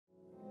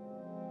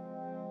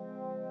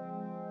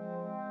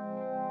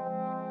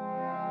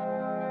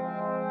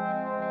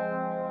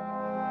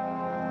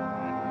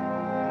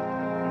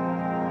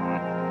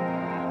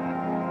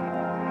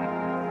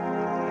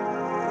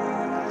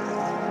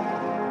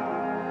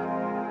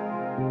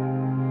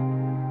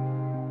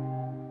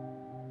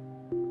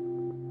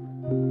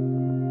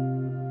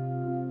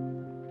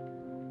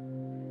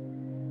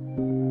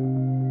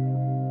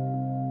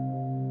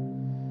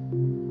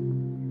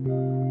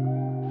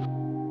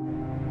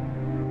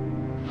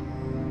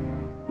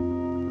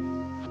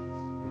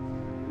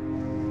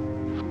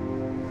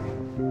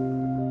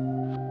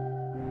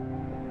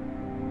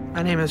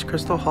My name is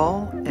Crystal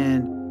Hall,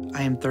 and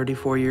I am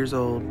 34 years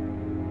old.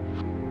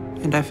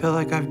 And I feel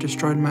like I've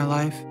destroyed my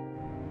life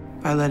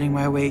by letting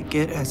my weight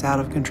get as out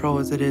of control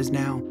as it is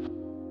now,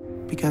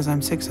 because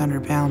I'm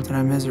 600 pounds and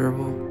I'm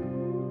miserable.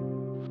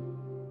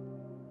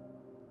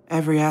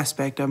 Every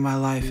aspect of my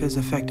life is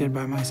affected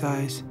by my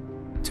size,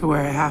 to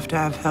where I have to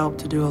have help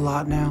to do a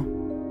lot now.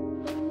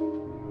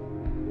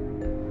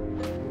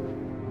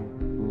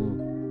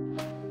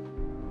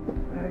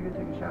 I gotta go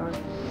take a shower.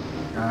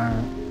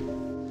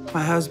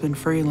 My husband,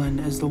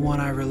 Freeland, is the one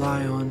I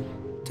rely on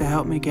to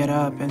help me get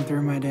up and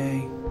through my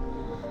day.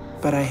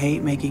 But I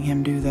hate making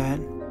him do that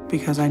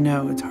because I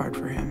know it's hard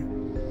for him.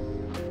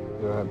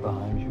 They're right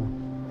behind you.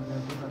 I'm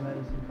gonna put my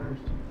medicine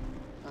first.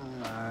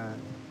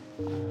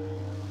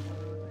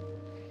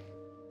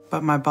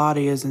 But my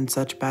body is in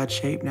such bad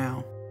shape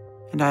now,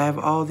 and I have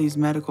all these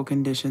medical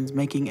conditions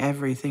making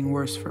everything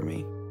worse for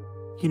me.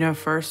 You know,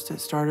 first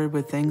it started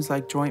with things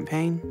like joint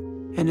pain,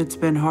 and it's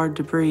been hard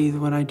to breathe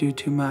when I do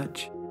too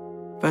much.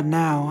 But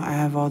now I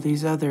have all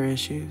these other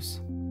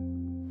issues.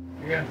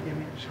 You're gonna have to give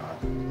me a shot.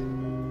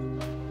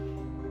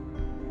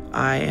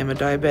 I am a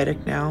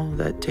diabetic now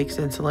that takes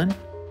insulin.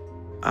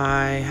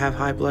 I have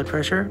high blood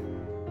pressure.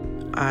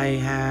 I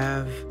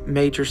have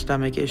major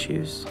stomach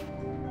issues.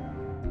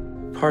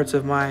 Parts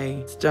of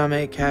my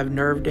stomach have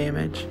nerve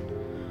damage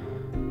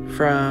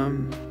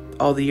from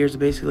all the years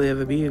basically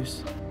of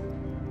abuse.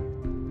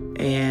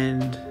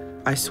 And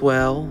I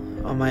swell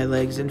on my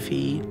legs and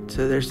feet,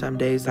 so there's some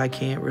days I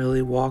can't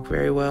really walk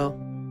very well.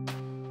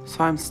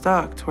 So I'm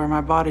stuck to where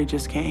my body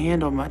just can't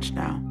handle much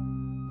now.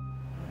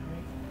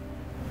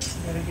 You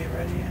gotta get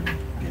ready and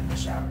get in the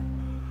shower.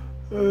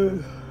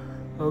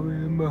 I'll be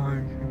in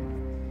behind you.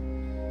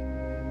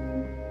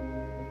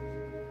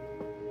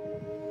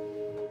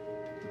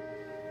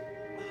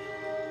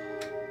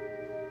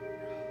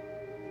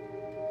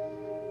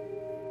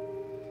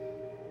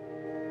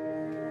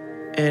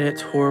 And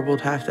it's horrible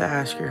to have to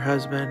ask your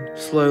husband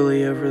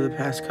slowly over the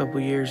past couple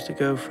years to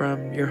go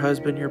from your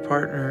husband, your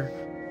partner,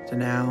 to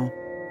now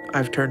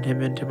I've turned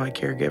him into my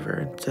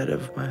caregiver instead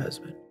of my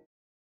husband.